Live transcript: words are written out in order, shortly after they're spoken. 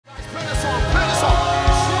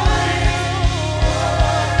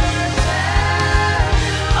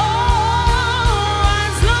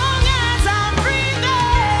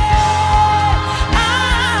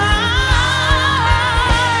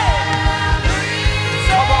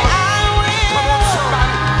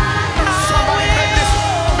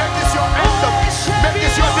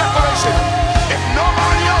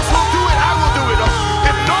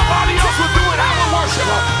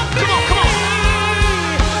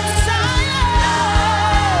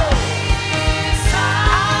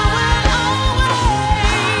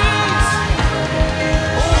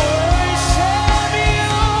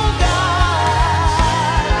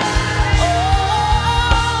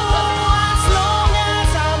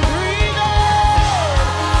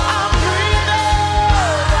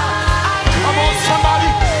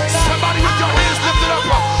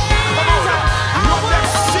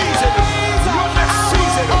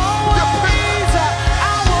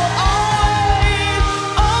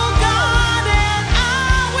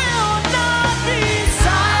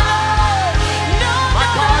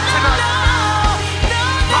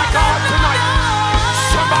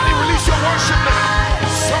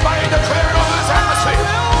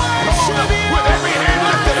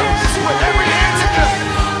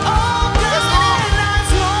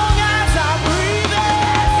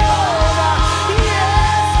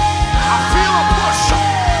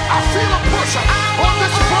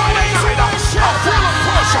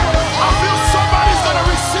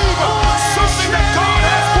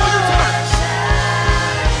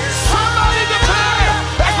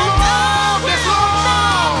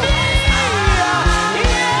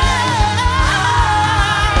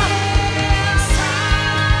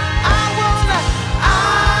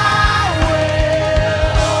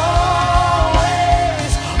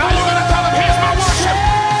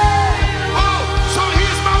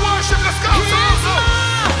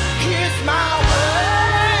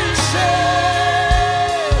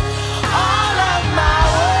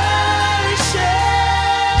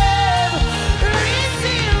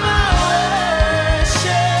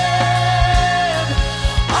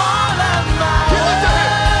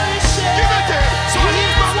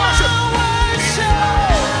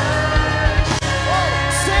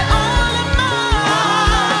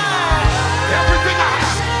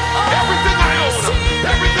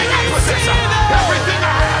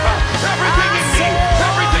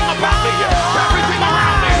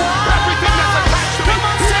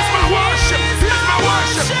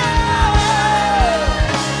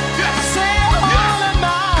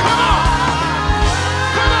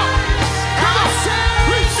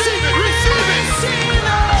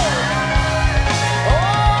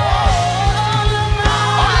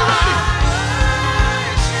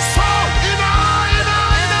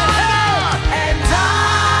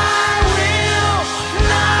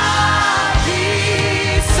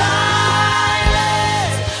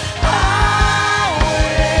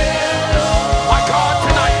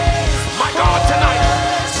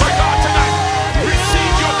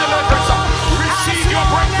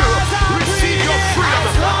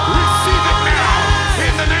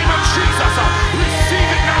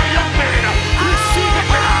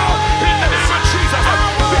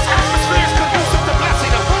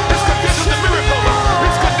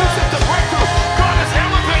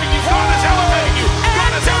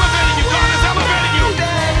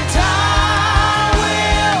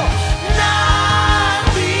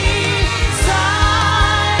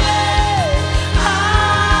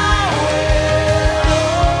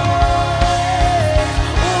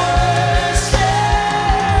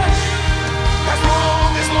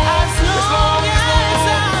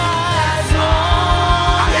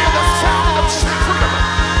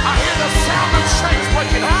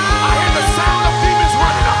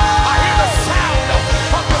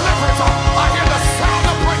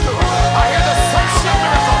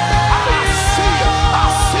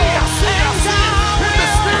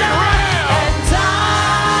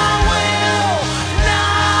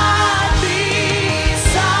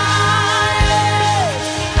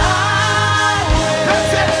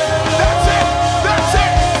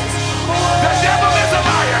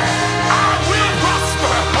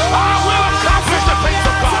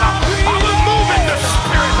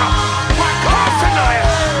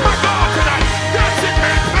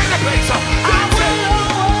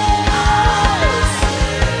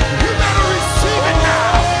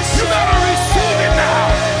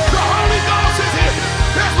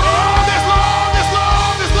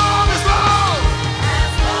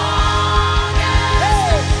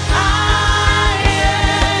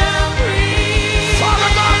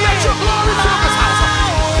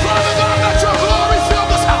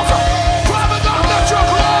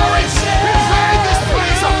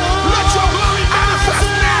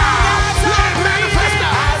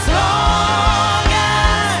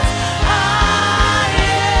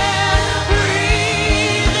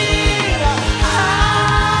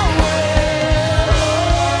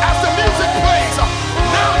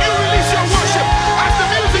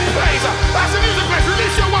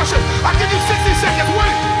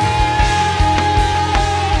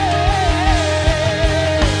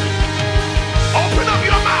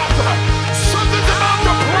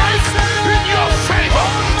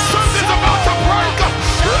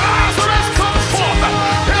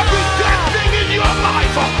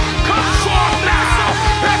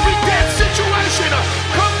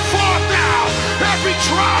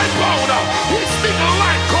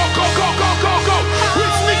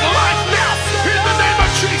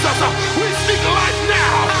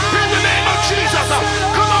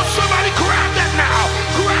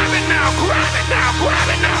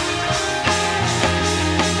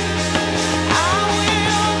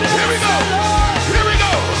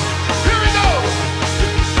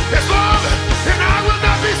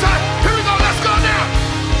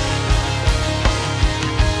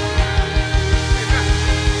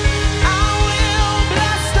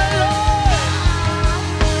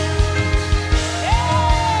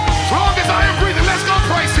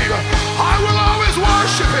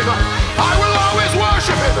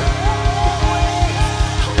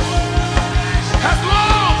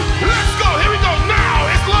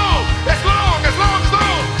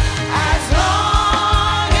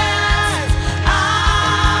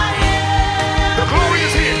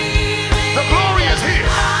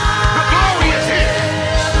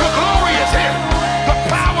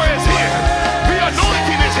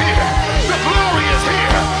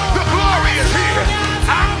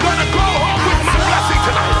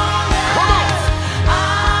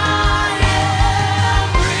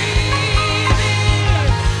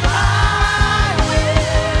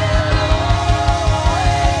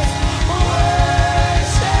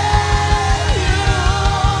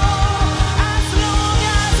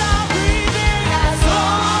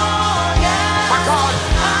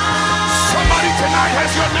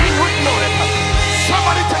has your name written on it.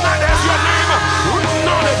 Somebody tonight has your name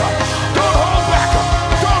written on it. Don't hold back.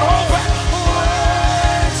 Don't hold back.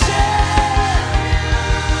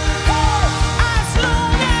 As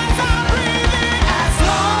long as I'm breathing, as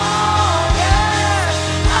long as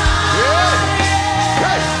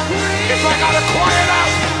If I gotta cry it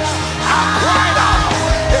out, I'll cry it out.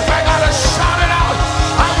 If I gotta shout it out,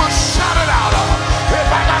 I will shout it out. If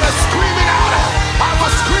I gotta scream it out, I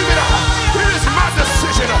will scream it out. It is my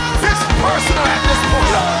decision. It's personal at this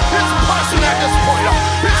point. It's personal at this point.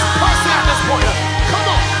 It's personal at this point. Come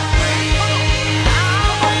on.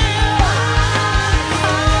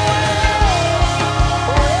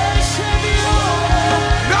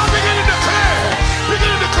 Now begin to declare.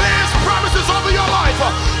 Begin to declare His promises over your life.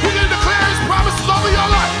 Begin to declare His promises over your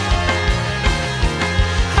life.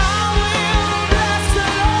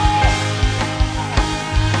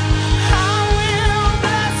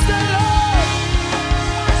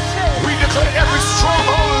 We declare every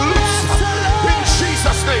stronghold loose in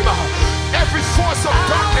Jesus' name. Every force of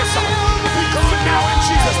darkness be gone now in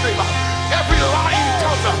Jesus' name. Every lying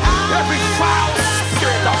tongue, every foul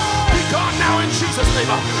spirit be gone now in Jesus' name.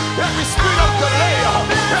 Every spirit of delay,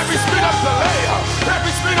 every spirit of delay,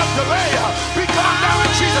 every spirit of delay be gone now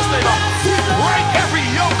in Jesus' name. We break every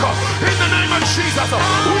yoke in the name of Jesus.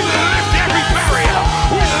 We lift every barrier.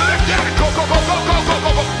 We lift every go, go, go, go, go, go,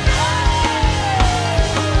 go, go.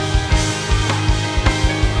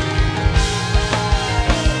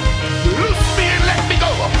 Loose me and let me go.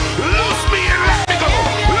 Loose me and let me go.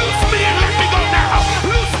 Loose me and let me go now.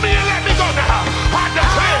 Loose me and let me go now. I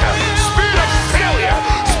declare, spirit of failure,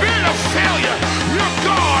 spirit of failure, you're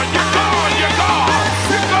gone, you're gone, you're gone,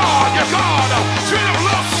 you're gone, you're gone. Spirit of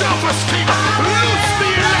low self-esteem, loose me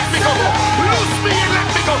and let me go. Loose me and let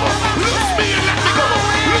me go. Loose me and let me go.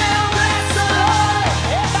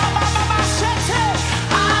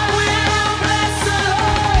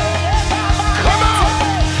 Come on.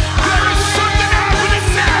 There is something happening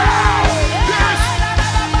now. There is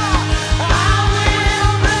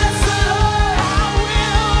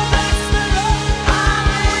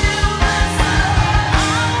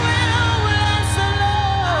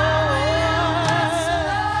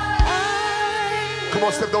Come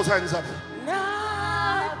on, step those hands up.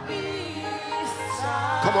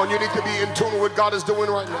 Come on, you need to be in tune with what God is doing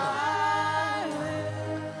right now.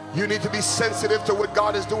 You need to be sensitive to what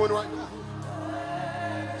God is doing right now.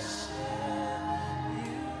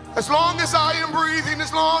 As long as I am breathing,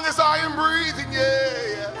 as long as I am breathing,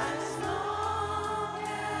 yeah,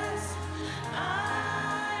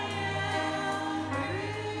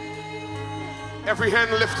 yeah. Every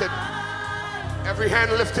hand lifted. Every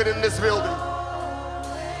hand lifted in this building.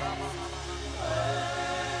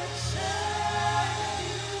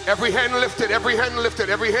 Every hand lifted, every hand lifted,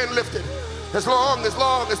 every hand lifted. As long, as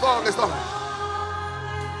long, as long, as long.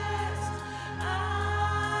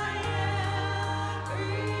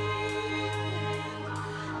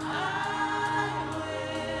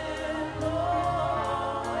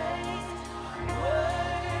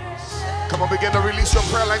 Come on, begin to release your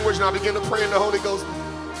prayer language now. Begin to pray in the Holy Ghost.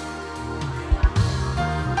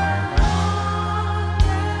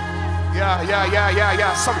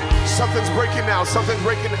 Yeah. Something's breaking now. Something's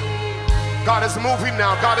breaking now. God is moving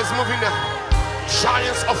now. God is moving now.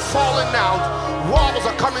 Giants are falling now. Walls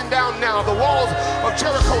are coming down now. The walls of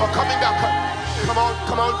Jericho are coming down. Come on,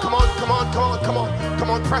 come on, come on, come on, come on, come on, come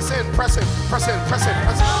on. Press in, press in, press in, press in,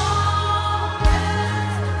 press in.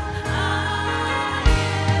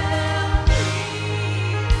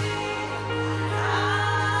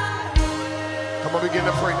 Come on, begin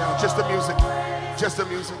to pray now. Just the music. Just the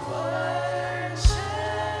music.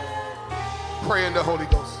 Pray in the Holy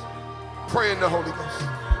Ghost. Pray in the Holy Ghost.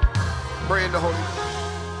 Pray in the Holy Ghost.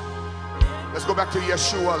 Let's go back to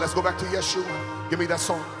Yeshua. Let's go back to Yeshua. Give me that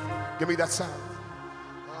song. Give me that sound.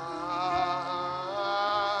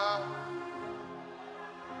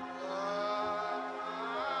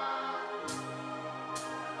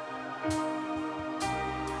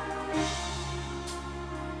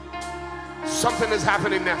 Something is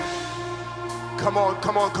happening now. Come on,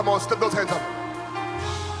 come on, come on. Step those hands up.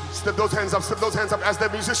 Step those hands up. Step those hands up as the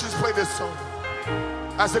musicians play this song.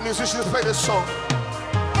 As the musicians play this song.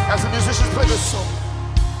 As the musicians play this song.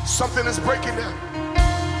 Something is breaking now.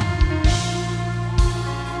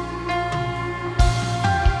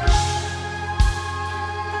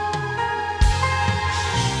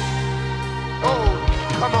 Oh,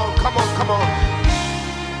 come on, come on, come on.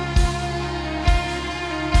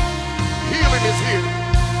 Healing is here.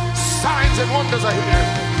 Signs and wonders are here.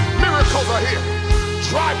 Miracles are here.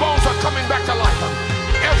 Dry bones are coming back to life.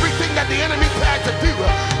 Everything that the enemy tried to do,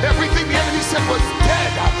 everything the enemy said was dead,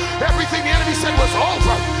 said was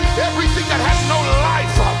over, everything that had no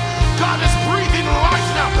life, God is breathing life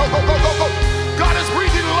now. Go, go, go, go, go. God is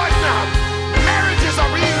breathing life now. Marriages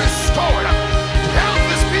are being restored. Health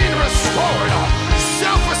is being restored.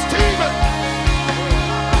 Self-esteem.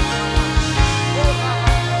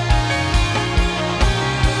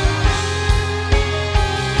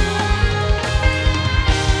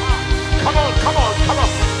 Come on, come on, come on,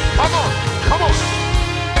 come on, come on.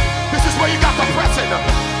 This is where you got to press in.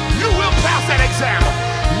 You will pass that exam.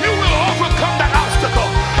 You will overcome that obstacle.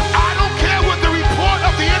 I don't care what the report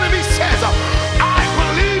of the enemy says. I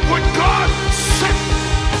believe what God said.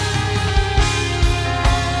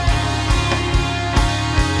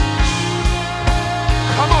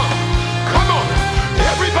 Come on, come on.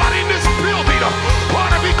 Everybody in this building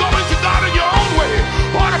ought to be going to God in your own way.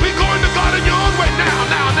 Ought to be going to God in your own way now,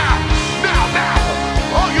 now, now, now, now.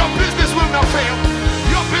 Oh, your business will not fail.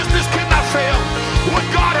 Your business cannot fail. What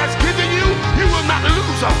God has given you, you will not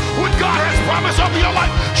lose. What God has promised over your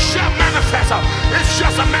life shall manifest. It's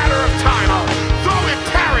just a matter of time. Though it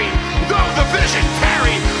tarry, though the vision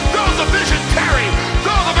tarry, though the vision tarry,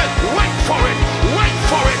 though the vision, wait for it, wait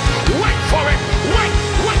for it, wait for it, wait,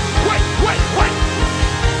 wait, wait, wait, wait.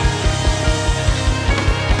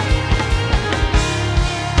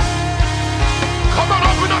 Come on,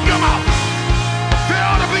 open up your mouth. There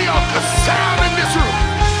ought to be a sound in this room,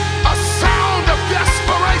 a sound of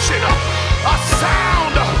desperation, a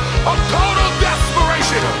sound of total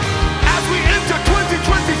desperation. As we enter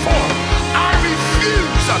 2024, I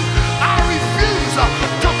refuse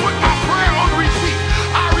to put my prayer on repeat.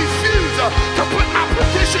 I refuse to put my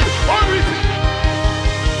petition on repeat.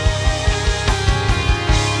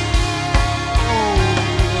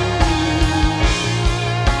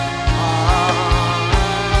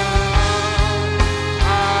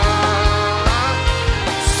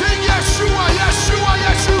 Sing Yeshua, Yeshua,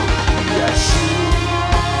 Yeshua, Yeshua.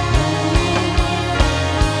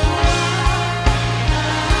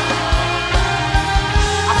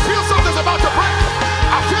 I feel something's about to break.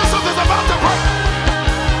 I feel something's about to break.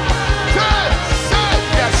 Say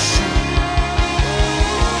Yeshua.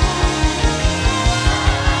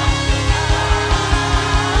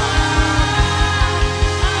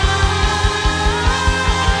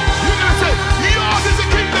 You're gonna say, yours is the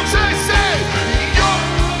kingdom. Say, yours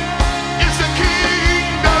is the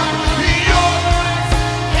kingdom. Yours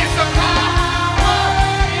is the power.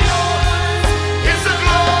 Yours is the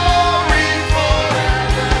glory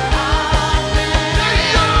forever. Say,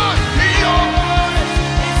 yours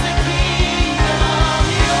is the kingdom.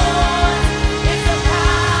 Yours is the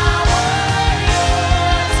power.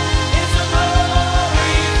 Yours is the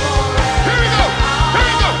glory forever. Here we go. Here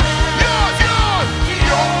we go. Yours.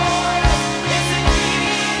 Yours is the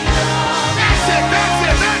kingdom. That's it. That's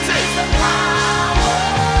it. That's it. The power.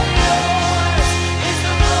 Yours is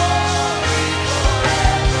the glory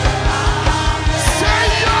forever. Say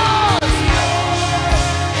yours. Yours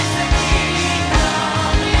is the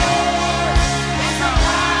kingdom. Yours is the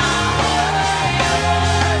power.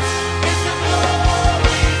 Yours is the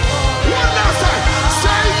glory forever. One last time.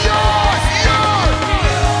 Say yours. Yours.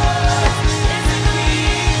 Yours is the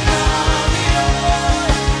kingdom.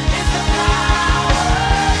 Yours is the power.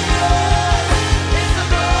 Yours is the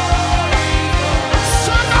glory forever.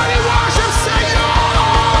 Somebody worship. Say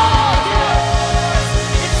yours. Yours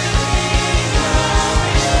is the kingdom.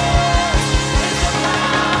 Yours is the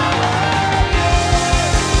power. Yours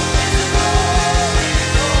is the glory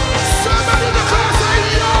forever. Somebody declare. Say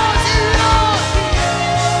yours. Yours.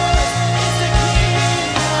 Yours is the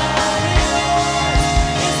kingdom. Yours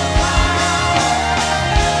is the power.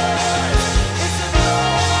 Yours is the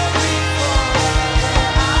glory forever.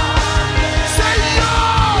 Say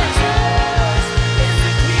yours. Yours is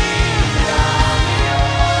the kingdom.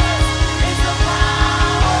 Yours is the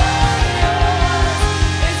power. Yours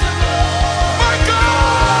is the glory. My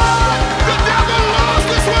God, the devil lost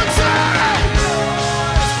this one. Say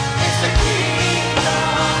yours is the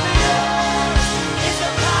kingdom. Yours is the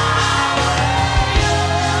power.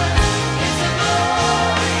 Yours is the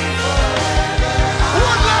glory forever.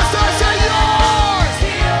 One last time. Say yours.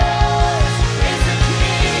 Yours is the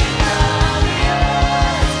kingdom.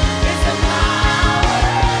 Yours is the power.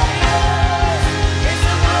 Yours is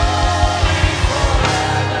the glory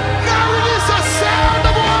forever. Now release a sound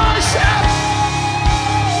of worship.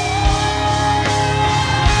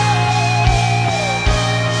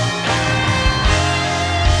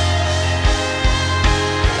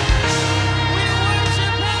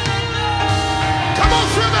 Come on,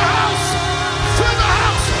 fill the house. Fill the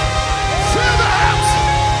house. Fill the house.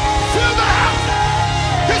 Fill the house.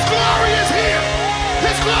 His glory is here.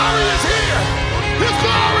 His glory is here. His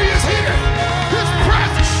glory is here.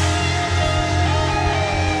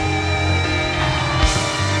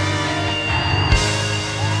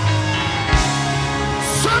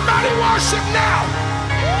 worship now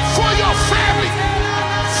for your family,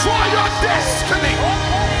 for your destiny,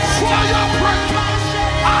 for your purpose.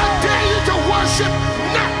 I dare you to worship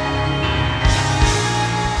now.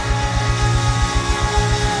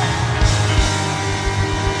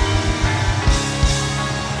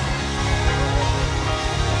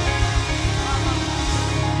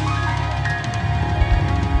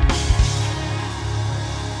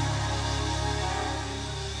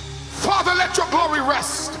 Father, let your glory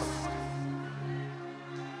rest.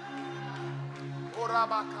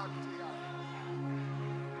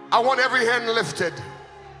 I want every hand lifted.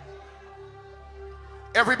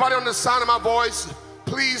 Everybody on the sound of my voice,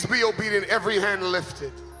 please be obedient. Every hand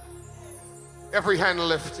lifted. Every hand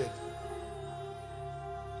lifted.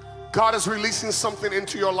 God is releasing something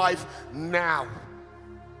into your life now.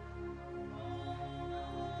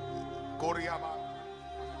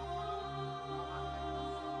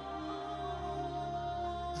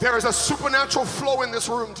 There is a supernatural flow in this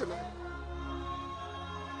room tonight.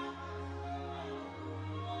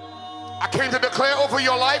 I came to declare over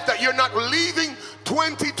your life that you're not leaving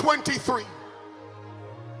 2023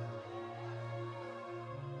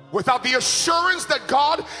 without the assurance that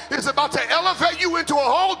God is about to elevate you into a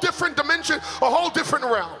whole different dimension, a whole different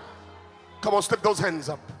realm. Come on, slip those hands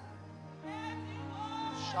up.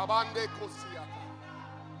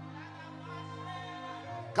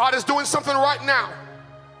 God is doing something right now.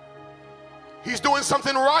 He's doing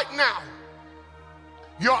something right now.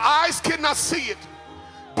 Your eyes cannot see it,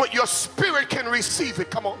 but your spirit can receive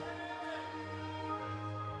it. Come on.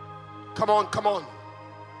 Come on, come on.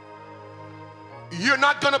 You're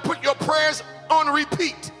not going to put your prayers on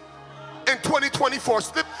repeat in 2024.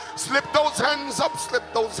 Slip those hands up, slip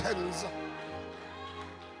those hands up.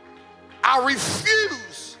 I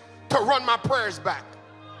refuse to run my prayers back.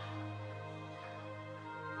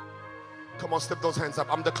 Come on, slip those hands up.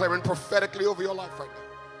 I'm declaring prophetically over your life right now.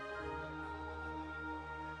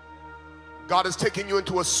 God is taking you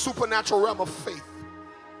into a supernatural realm of faith.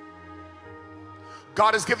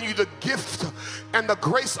 God is giving you the gift and the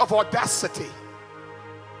grace of audacity.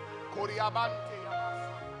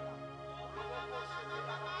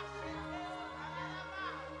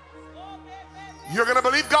 You're going to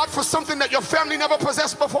believe God for something that your family never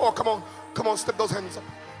possessed before. Come on, come on, slip those hands up.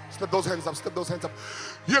 Slip those hands up, slip those hands up.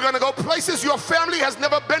 You're going to go places your family has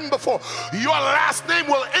never been before. Your last name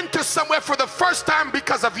will enter somewhere for the first time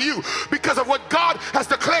because of you, because of what God has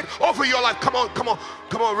declared over your life. Come on, come on,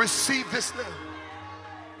 come on, receive this now.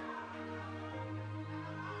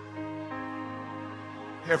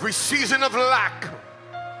 Every season of lack,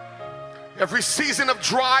 every season of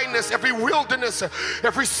dryness, every wilderness,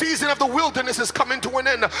 every season of the wilderness is coming to an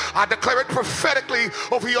end. I declare it prophetically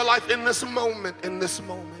over your life in this moment, in this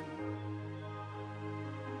moment.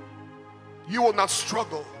 You will not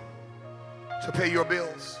struggle to pay your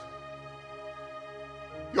bills.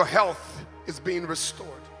 Your health is being restored.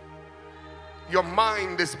 Your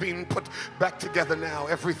mind is being put back together now.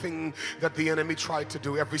 Everything that the enemy tried to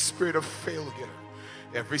do, every spirit of failure,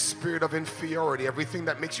 every spirit of inferiority, everything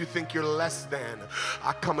that makes you think you're less than,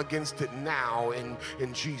 I come against it now in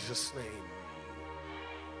Jesus' name.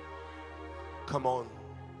 Come on.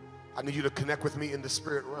 I need you to connect with me in the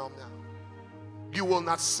spirit realm now. You will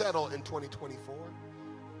not settle in 2024.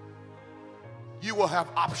 You will have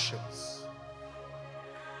options.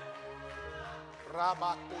 Who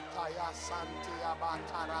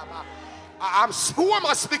am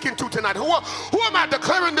I speaking to tonight? Who am I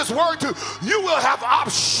declaring this word to? You will have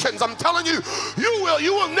options. I'm telling you,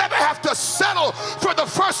 you will never have to settle for the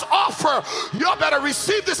first offer. You better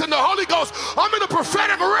receive this in the Holy Ghost. I'm in a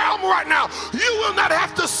prophetic realm right now. You will not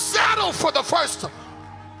have to settle for the first.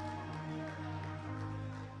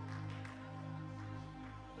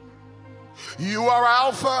 You are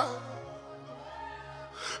Alpha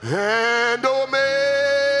and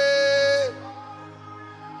Omega.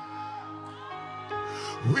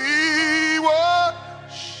 We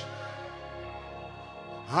worship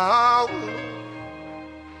our Lord.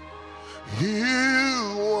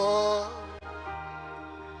 You are.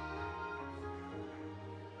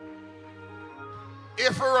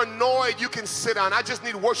 If you're annoyed, you can sit down. I just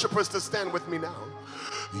need worshipers to stand with me now.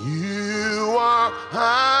 You are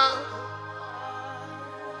Alpha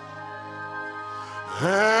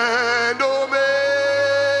and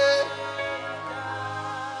Omega.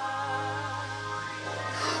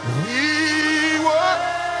 We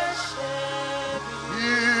worship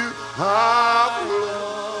you, our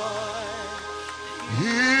Lord.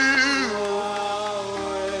 You.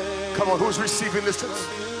 Come on, who's receiving this tonight?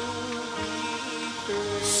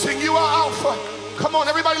 Sing, you are Alpha. Come on,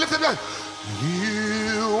 everybody lift it up.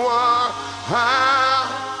 You are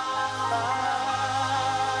Alpha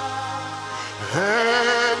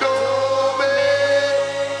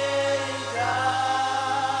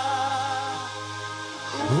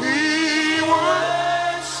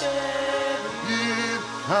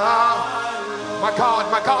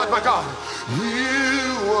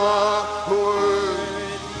You are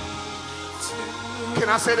worthy. Can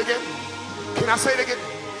I say it again? Can I say it again?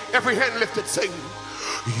 Every hand lifted, sing.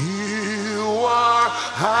 You are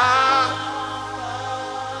high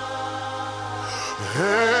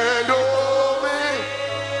and omega.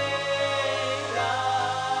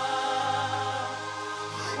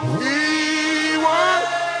 We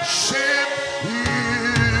worship you,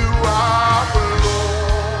 our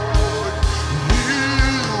Lord.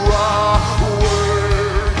 You are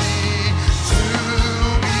worthy to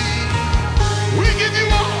be. We give you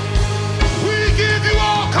all. We give you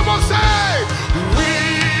all. Come on, say. We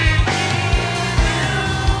give you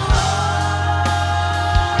all.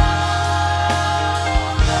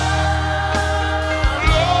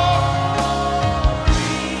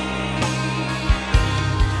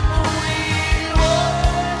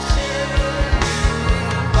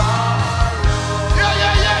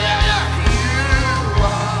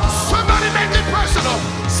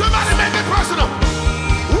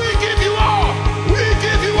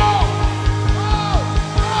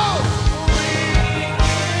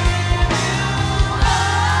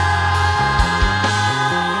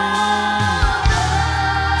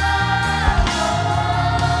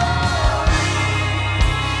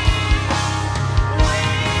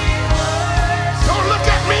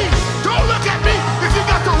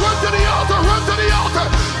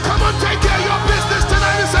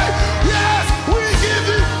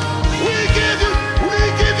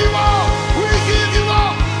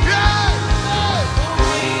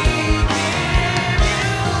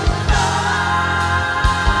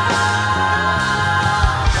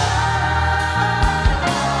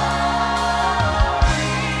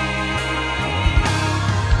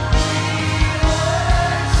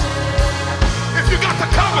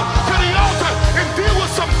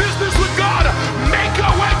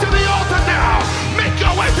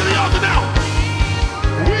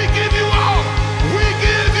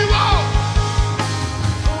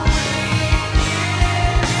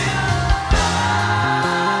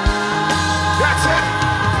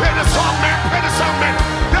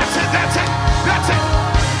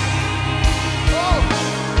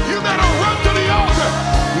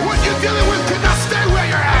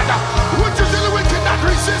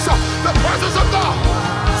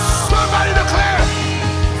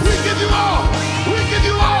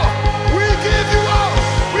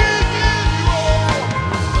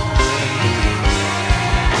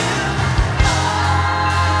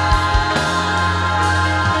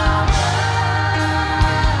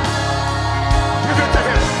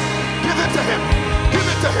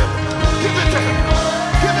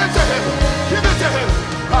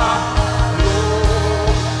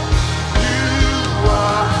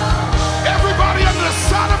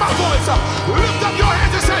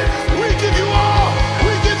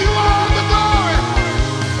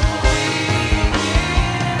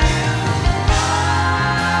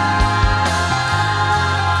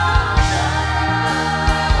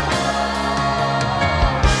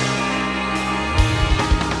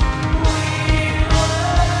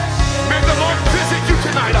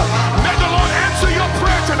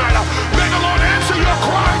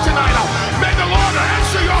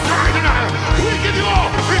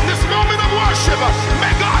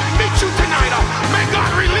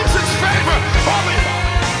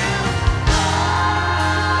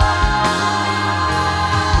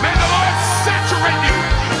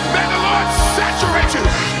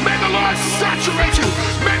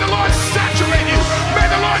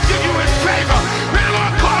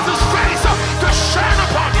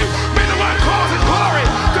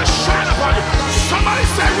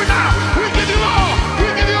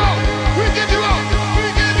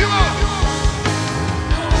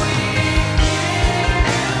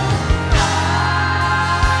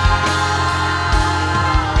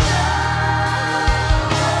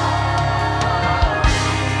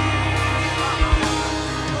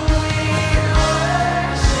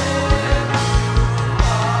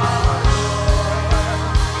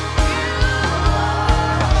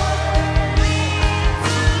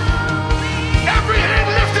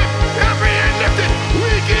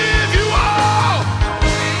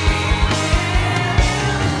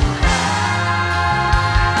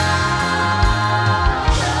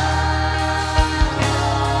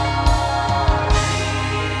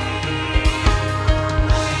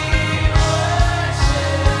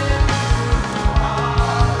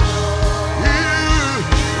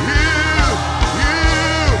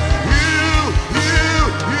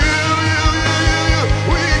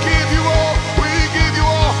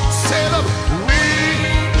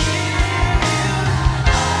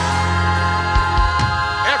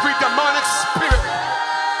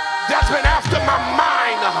 after my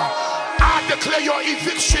mind. I declare your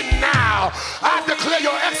eviction now. I declare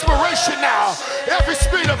your expiration now. Every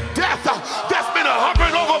spirit of death that's been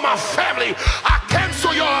hovering over my family, I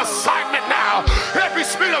cancel your assignment now. Every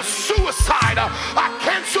spirit of suicide, I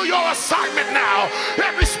cancel your assignment now.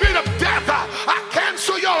 Every spirit of death, I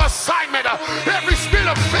cancel your assignment. Every spirit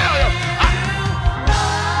of failure,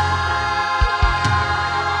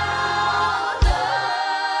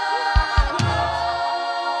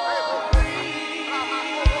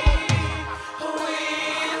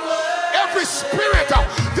 spirit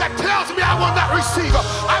that tells me I will not receive,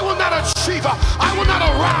 I will not achieve, I will not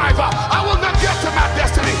arrive, I will not get to my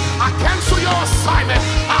destiny. I cancel your assignment.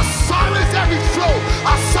 I silence every flow.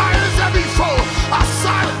 I silence every foe. I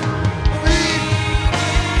silence.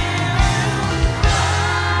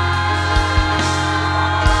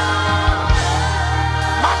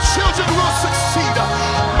 My children will succeed.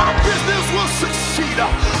 My business will succeed.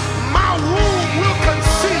 My womb will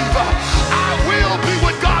conceive. I will be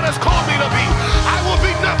what God has called me to be. I will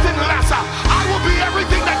be nothing less. I will be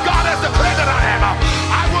everything that God has declared that I am.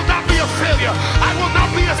 I will not be a failure. I will not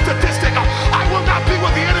be a statistic. I will not be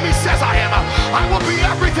what the enemy says I am. I will be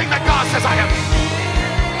everything that God says I am.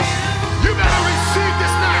 You better receive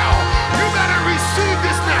this now. You better receive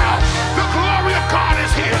this now. The glory of God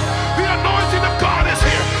is here. The anointing of God is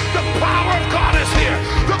here. The power of God is here.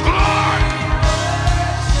 The glory.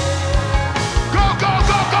 Go, go,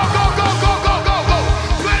 go, go, go, go, go, go, go, go.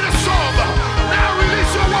 Play the song. Now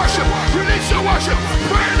release your worship. Release your worship.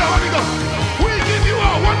 Pray in the Holy Ghost. We give you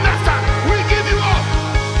all. One last time. We give you all.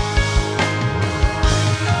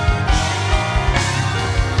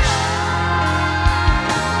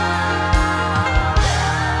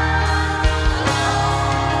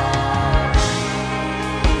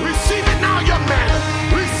 We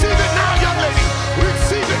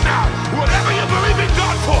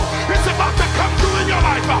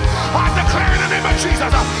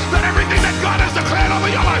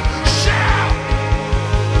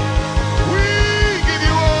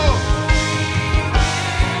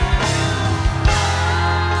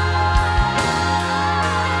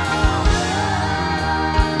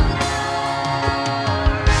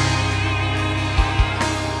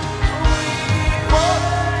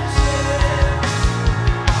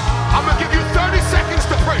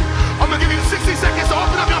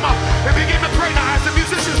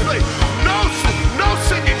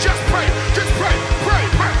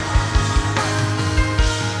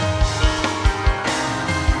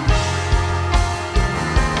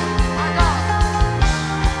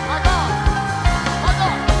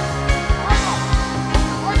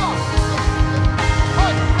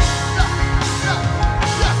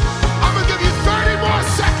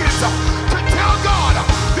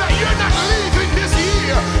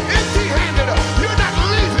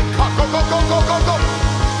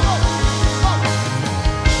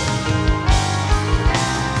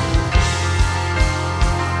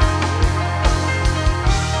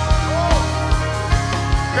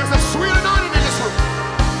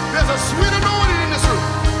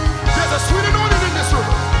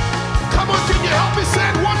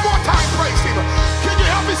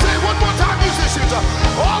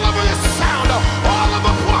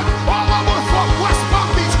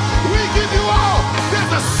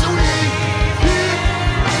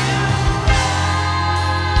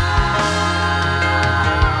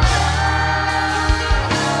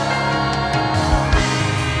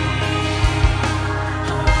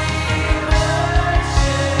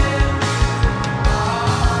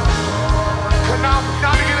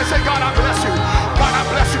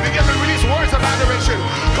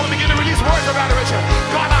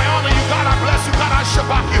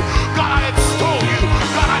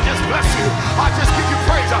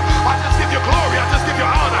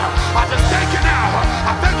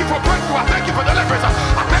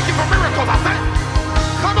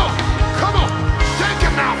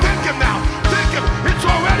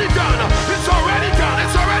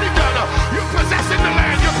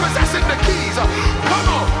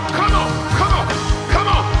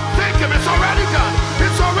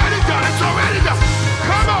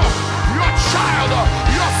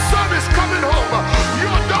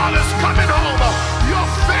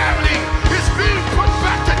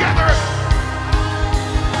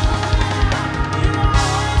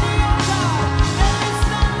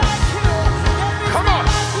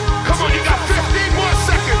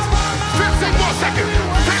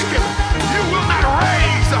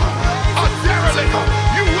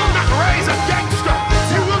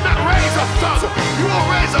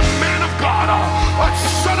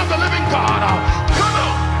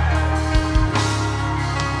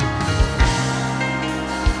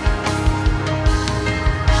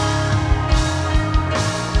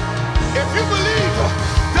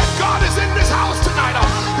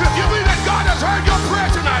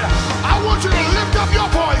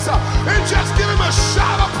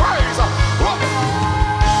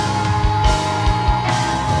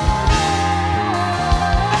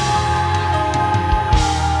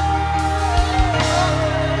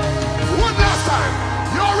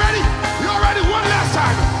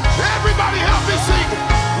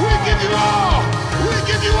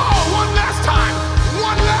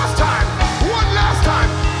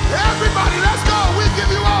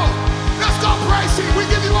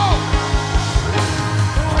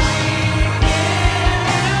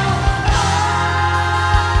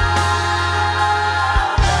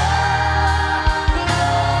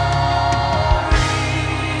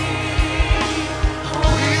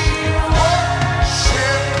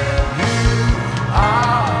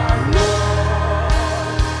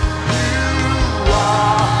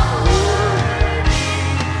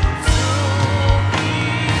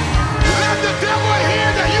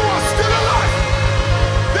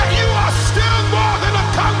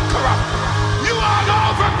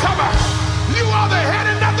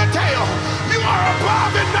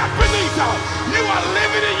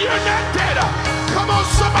living and you're not dead. Come on,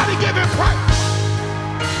 somebody give him praise.